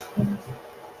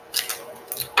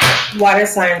Water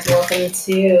signs, welcome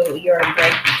to your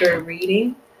breakthrough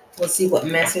reading. We'll see what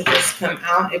messages come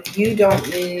out. If you don't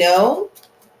know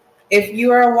if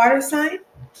you are a water sign,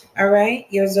 all right,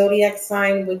 your zodiac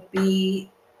sign would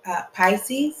be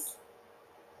Pisces,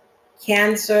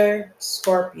 Cancer,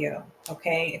 Scorpio.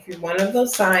 Okay, if you're one of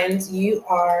those signs, you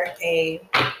are a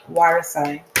water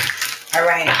sign. All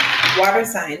right, water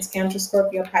signs, Cancer,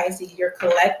 Scorpio, Pisces, your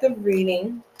collective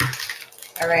reading,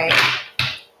 all right,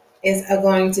 is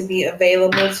going to be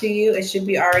available to you. It should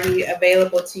be already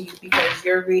available to you because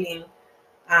your reading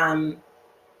um,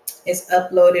 is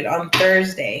uploaded on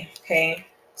Thursday. Okay,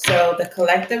 so the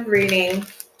collective reading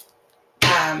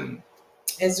um,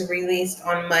 is released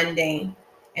on Monday,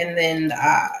 and then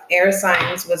air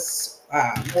signs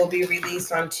will be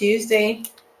released on Tuesday.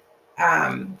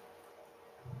 Um,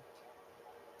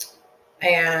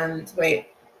 and wait,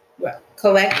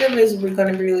 collective is we're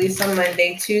going to be released on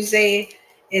Monday. Tuesday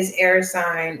is air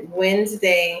sign.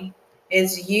 Wednesday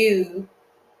is you,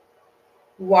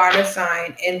 water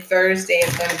sign, and Thursday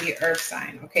is going to be earth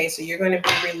sign. Okay, so you're going to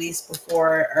be released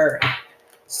before earth.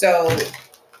 So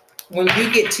when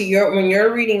you get to when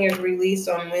your reading is released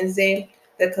on Wednesday,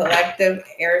 the collective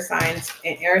air signs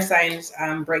and air signs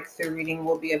breakthrough reading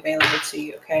will be available to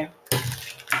you. Okay,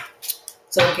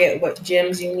 so get what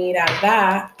gems you need out of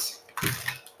that.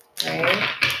 Right.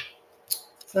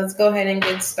 So let's go ahead and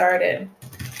get started.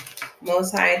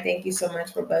 Most High, thank you so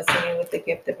much for blessing me with the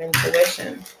gift of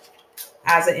intuition.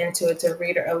 As an intuitive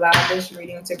reader, allow this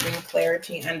reading to bring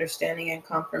clarity, understanding, and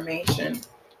confirmation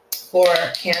for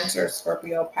Cancer,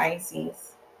 Scorpio,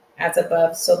 Pisces. As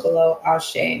above, so below,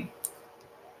 Ashe.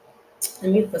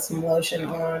 Let me put some lotion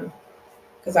on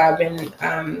because I've been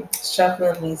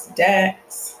shuffling these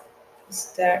decks.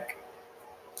 This deck.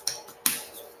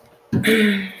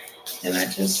 And I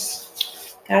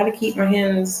just got to keep my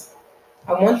hands.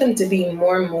 I want them to be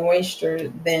more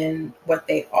moisture than what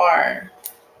they are.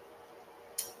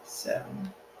 So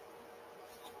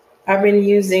I've been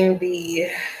using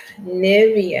the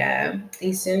Nivea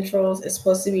Essentials. It's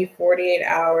supposed to be 48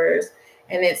 hours,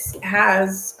 and it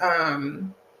has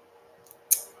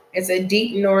it's a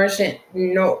deep nourishing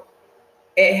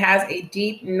it has a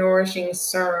deep nourishing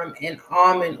serum and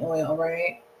almond oil,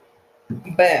 right?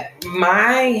 But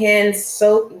my hands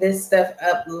soak this stuff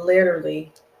up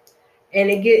literally, and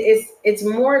it's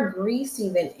more greasy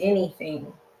than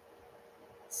anything.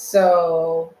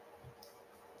 So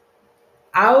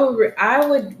I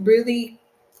would really,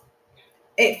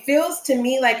 it feels to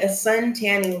me like a sun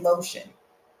tanning lotion.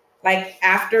 Like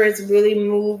after it's really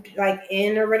moved like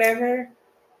in or whatever.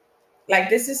 Like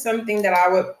this is something that I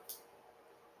would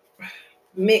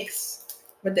mix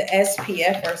with the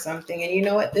SPF or something. And you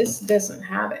know what? This doesn't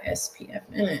have an SPF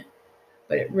in it,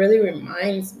 but it really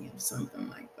reminds me of something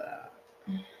like that.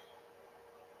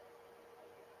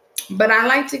 But I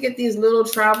like to get these little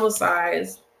travel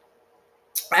size.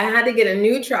 I had to get a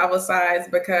new travel size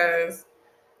because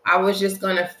I was just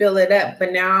going to fill it up.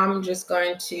 But now I'm just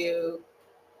going to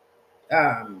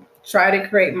try to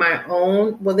create my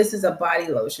own. Well, this is a body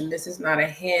lotion. This is not a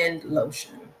hand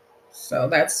lotion. So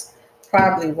that's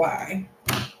probably why.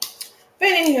 But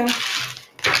anyhow,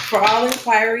 for all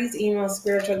inquiries, email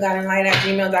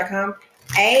spiritualguidandlight@gmail.com.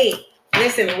 Hey,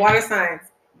 listen, water signs,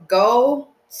 go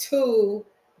to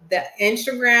the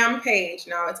Instagram page.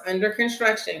 Now it's under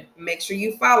construction. Make sure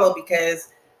you follow because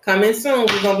coming soon,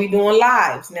 we're going to be doing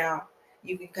lives. Now,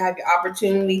 you can have your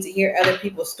opportunity to hear other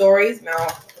people's stories. Now,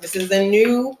 this is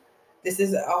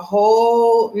a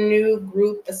whole new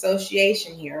group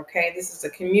association here, okay? This is a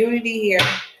community here,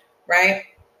 right?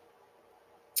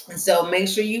 And so make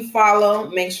sure you follow,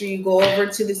 make sure you go over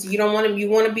to this. You want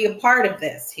to be a part of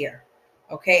this here.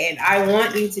 Okay. And I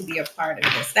want you to be a part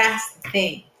of this. That's the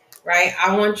thing, right?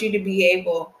 I want you to be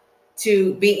able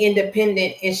to be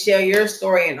independent and share your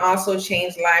story and also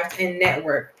change lives and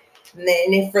network. And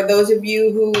then if for those of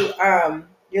you who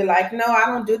you're like, no, I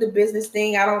don't do the business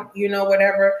thing. I don't,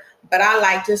 whatever, but I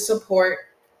like to support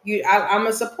you. I'm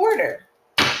a supporter.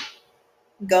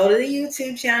 Go to the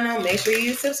YouTube channel. Make sure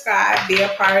you subscribe. Be a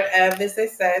part of the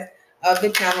success of the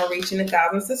channel reaching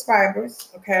 1,000 subscribers.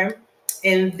 Okay.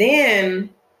 And then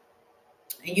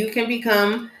you can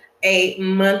become a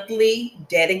monthly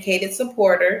dedicated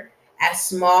supporter as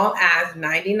small as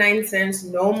 99 cents,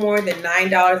 no more than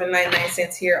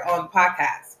 $9.99 here on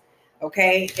podcast.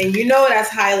 Okay. And that's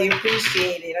highly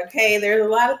appreciated. Okay. There's a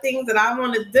lot of things that I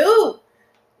want to do,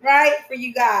 right, for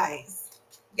you guys.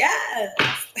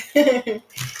 Yes.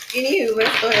 Anywho,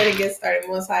 let's go ahead and get started.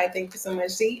 Most High, thank you so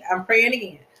much. See, I'm praying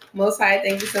again. Most High,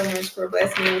 thank you so much for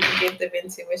blessing me with the gift of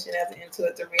intuition as an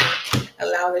intuitive reader.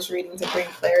 Allow this reading to bring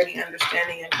clarity,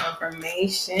 understanding, and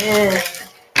confirmation.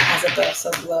 As above,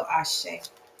 so below. Ashe.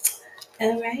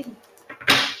 All right.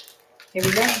 Here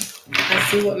we go. Let's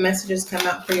see what messages come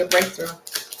out for your breakthrough.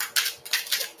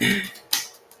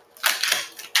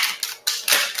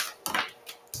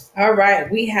 All right.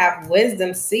 We have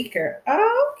Wisdom Seeker.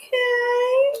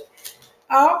 Okay.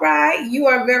 All right. You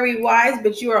are very wise,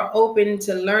 but you are open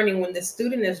to learning. When the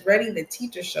student is ready, the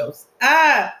teacher shows.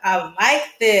 I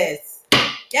like this.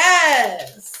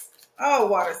 Yes. Oh,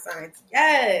 water signs.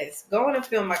 Yes. Go on and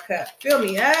fill my cup. Fill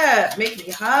me up. Make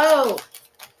me whole.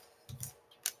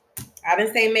 I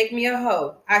didn't say make me a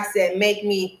hoe. I said make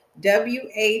me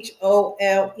WHOLE.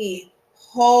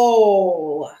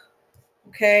 Whole.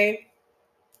 Okay.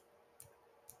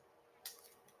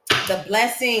 The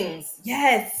blessings.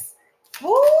 Yes.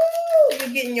 Woo. You're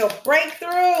getting your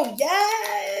breakthrough.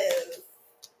 Yes.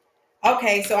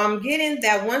 Okay. So I'm getting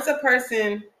that once a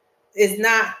person is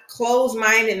not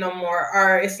closed-minded no more,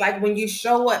 or it's like when you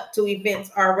show up to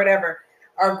events or whatever,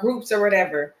 or groups or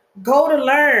whatever, go to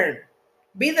learn.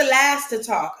 Be the last to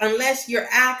talk unless you're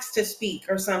asked to speak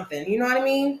or something. You know what I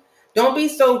mean? Don't be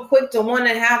so quick to want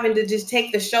to having to just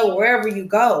take the show wherever you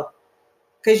go,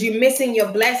 because you're missing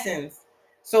your blessings.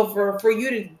 So for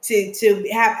you to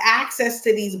have access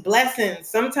to these blessings,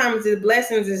 sometimes the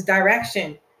blessings is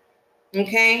direction.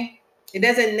 Okay? It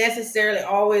doesn't necessarily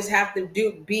always have to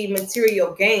be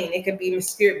material gain. It could be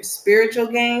spiritual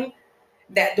gain,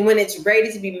 that when it's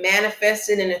ready to be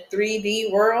manifested in a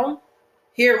 3D world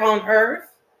here on earth.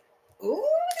 Ooh,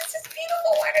 this is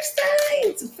beautiful water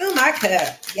signs. Fill my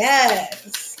cup.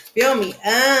 Yes. Fill me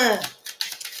up.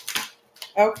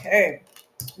 Okay.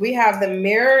 We have the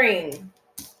mirroring.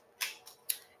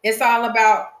 It's all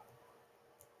about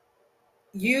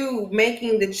you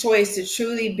making the choice to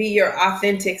truly be your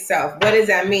authentic self. What does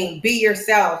that mean? Be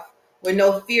yourself with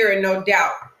no fear and no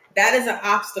doubt. That is an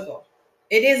obstacle.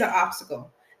 It is an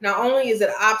obstacle. Not only is it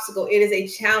an obstacle, it is a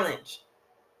challenge.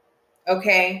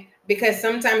 Okay? Because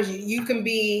sometimes you can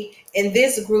be in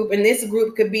this group, and this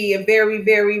group could be a very,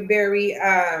 very, very,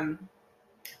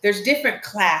 there's different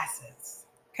classes.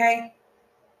 Okay?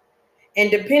 And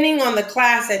depending on the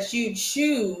class that you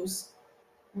choose,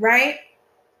 right,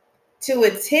 to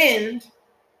attend,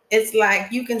 it's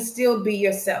like you can still be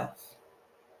yourself.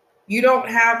 You don't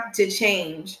have to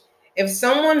change. If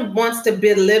someone wants to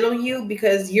belittle you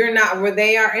because you're not where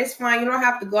they are, it's fine. You don't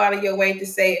have to go out of your way to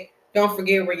say, don't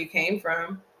forget where you came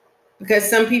from. Because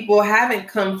some people haven't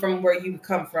come from where you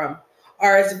come from.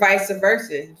 Or it's vice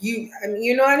versa. You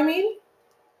know what I mean?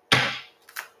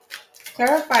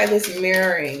 Clarify this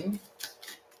mirroring.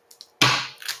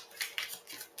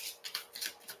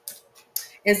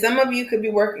 And some of you could be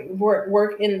work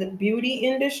in the beauty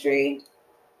industry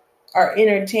or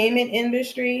entertainment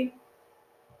industry.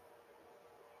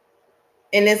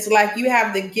 And it's like you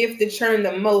have the gift to turn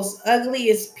the most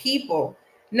ugliest people,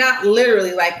 not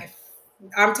literally, like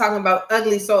I'm talking about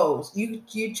ugly souls.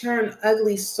 You turn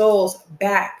ugly souls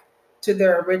back to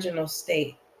their original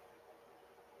state.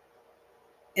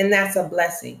 And that's a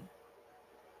blessing.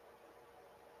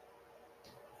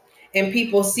 And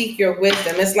people seek your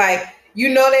wisdom. It's like, you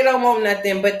know, they don't want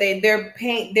nothing, but they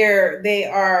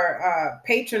are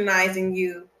patronizing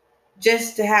you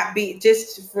just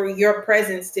for your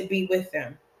presence to be with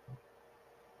them.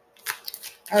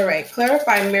 All right,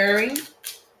 clarify mirroring.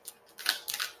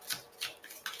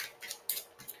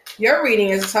 Your reading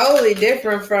is totally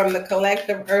different from the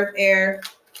collective earth, air.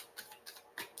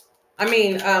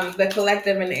 The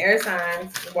collective and the air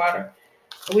signs, water.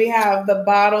 We have the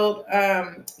bottled,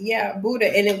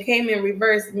 Buddha, and it came in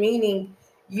reverse, meaning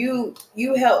you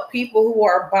help people who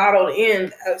are bottled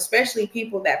in, especially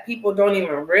people that people don't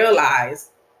even realize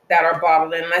that are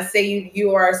bottled in. Let's say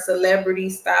you are a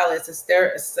celebrity stylist, a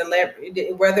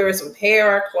celebrity, whether it's with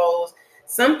hair or clothes,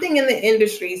 something in the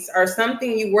industries, or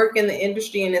something you work in the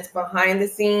industry and it's behind the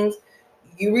scenes.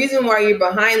 The reason why you're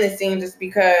behind the scenes is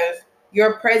because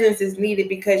your presence is needed,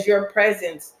 because your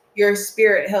presence, your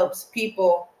spirit helps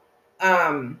people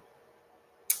come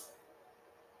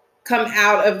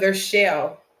out of their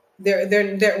shell.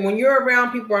 They're when you're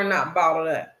around, people are not bottled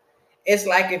up. It's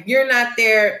like if you're not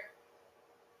there,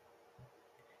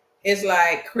 it's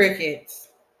like crickets,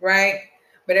 right?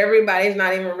 But everybody's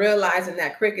not even realizing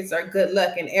that crickets are good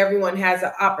luck, and everyone has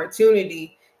an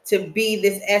opportunity to be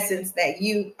this essence that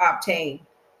you obtain.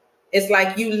 It's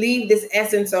like you leave this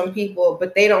essence on people,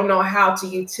 but they don't know how to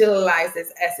utilize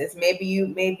this essence. Maybe you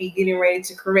may be getting ready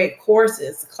to create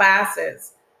courses,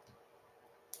 classes.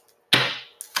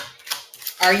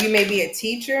 Or you may be a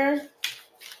teacher.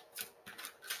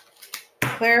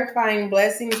 clarifying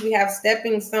blessings. We have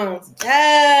stepping stones.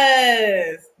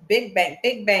 Yes. Big bank,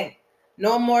 big bank.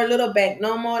 No more little bank,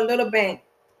 no more little bank.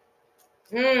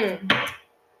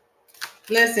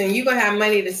 Listen, you're going to have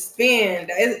money to spend.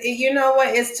 You know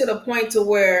what? It's to the point to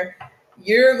where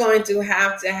you're going to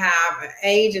have an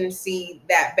agency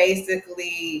that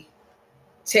basically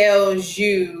tells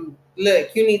you, look,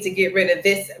 you need to get rid of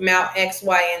this amount X,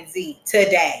 Y, and Z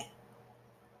today.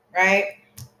 Right?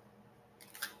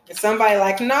 And somebody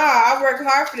like, nah, I work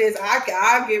hard for this.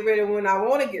 I'll get rid of it when I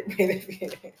want to get rid of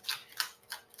it.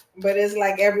 But it's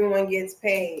like everyone gets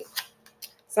paid.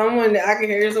 I can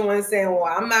hear someone saying, well,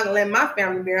 I'm not going to let my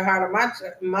family be a part of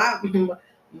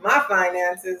my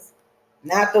finances.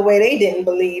 Not the way they didn't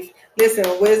believe. Listen,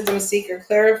 wisdom seeker,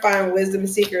 clarifying wisdom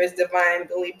seeker is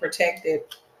divinely protected.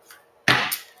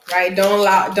 Right? Don't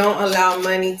allow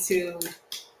money to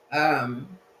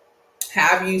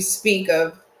have you speak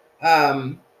of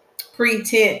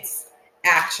pretense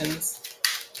actions.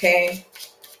 Okay.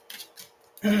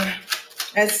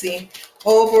 Let's see.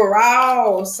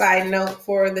 Overall, side note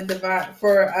for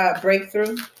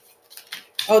breakthrough.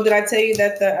 Oh, did I tell you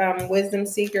that the wisdom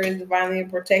seeker is divinely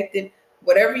protected?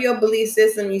 Whatever your belief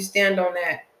system, you stand on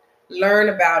that. Learn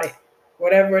about it.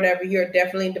 Whatever, you're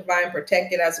definitely divine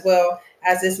protected, as well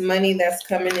as this money that's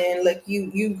coming in. Look,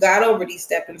 you got over these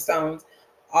stepping stones.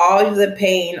 All of the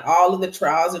pain, all of the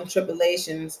trials and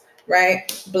tribulations,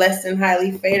 right? Blessed and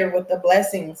highly favored with the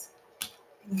blessings.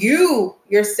 You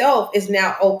yourself is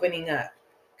now opening up.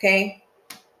 Okay.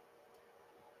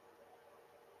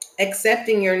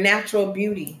 Accepting your natural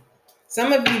beauty.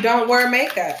 Some of you don't wear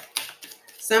makeup.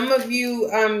 Some of you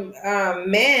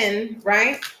men,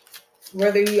 right?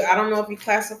 Whether I don't know if you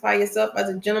classify yourself as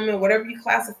a gentleman, whatever you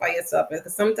classify yourself as.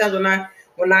 Because sometimes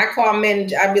when I call men,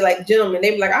 I'd be like gentlemen.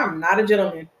 They be like, I'm not a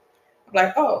gentleman. I'm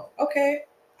like, oh, okay.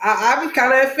 I be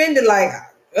kind of offended, like,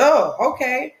 oh,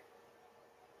 okay.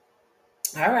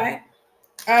 All right.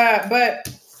 But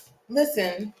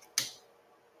listen,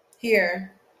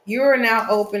 here, you are now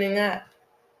opening up.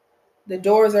 The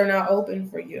doors are now open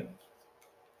for you.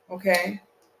 Okay.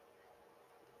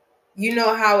 You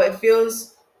know how it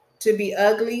feels to be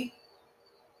ugly.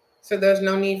 So there's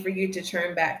no need for you to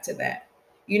turn back to that.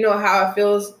 You know how it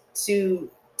feels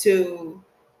to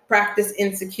practice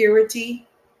insecurity.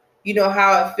 You know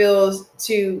how it feels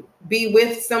to be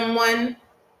with someone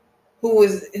who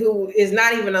is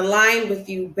not even aligned with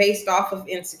you based off of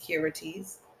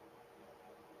insecurities.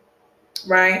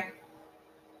 Right?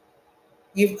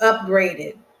 You've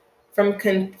upgraded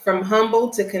from humble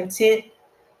to content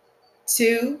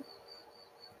to,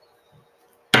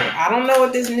 I don't know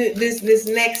what this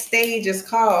next stage is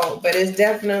called, but it's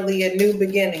definitely a new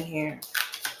beginning here.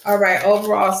 All right.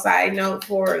 Overall side note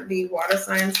for the water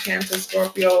signs, Cancer,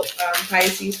 Scorpio,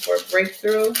 Pisces for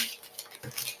breakthrough.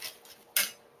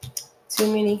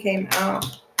 Too many came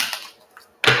out.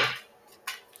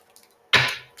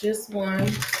 Just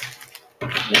one.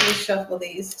 Let me shuffle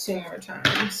these 2 more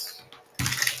times.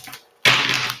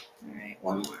 All right.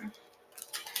 One more.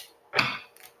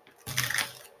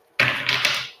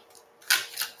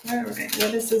 All right.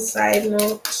 What is the side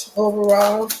note?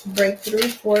 Overall breakthrough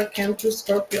for Cancer,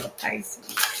 Scorpio,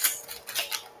 Pisces.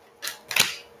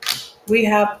 We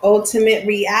have ultimate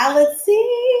reality.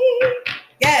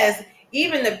 Yes,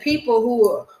 even the people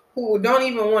who don't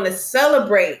even want to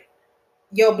celebrate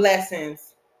your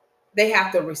blessings, they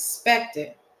have to respect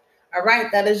it. All right,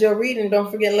 that is your reading.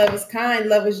 Don't forget, love is kind,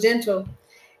 love is gentle,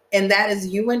 and that is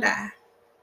you and I.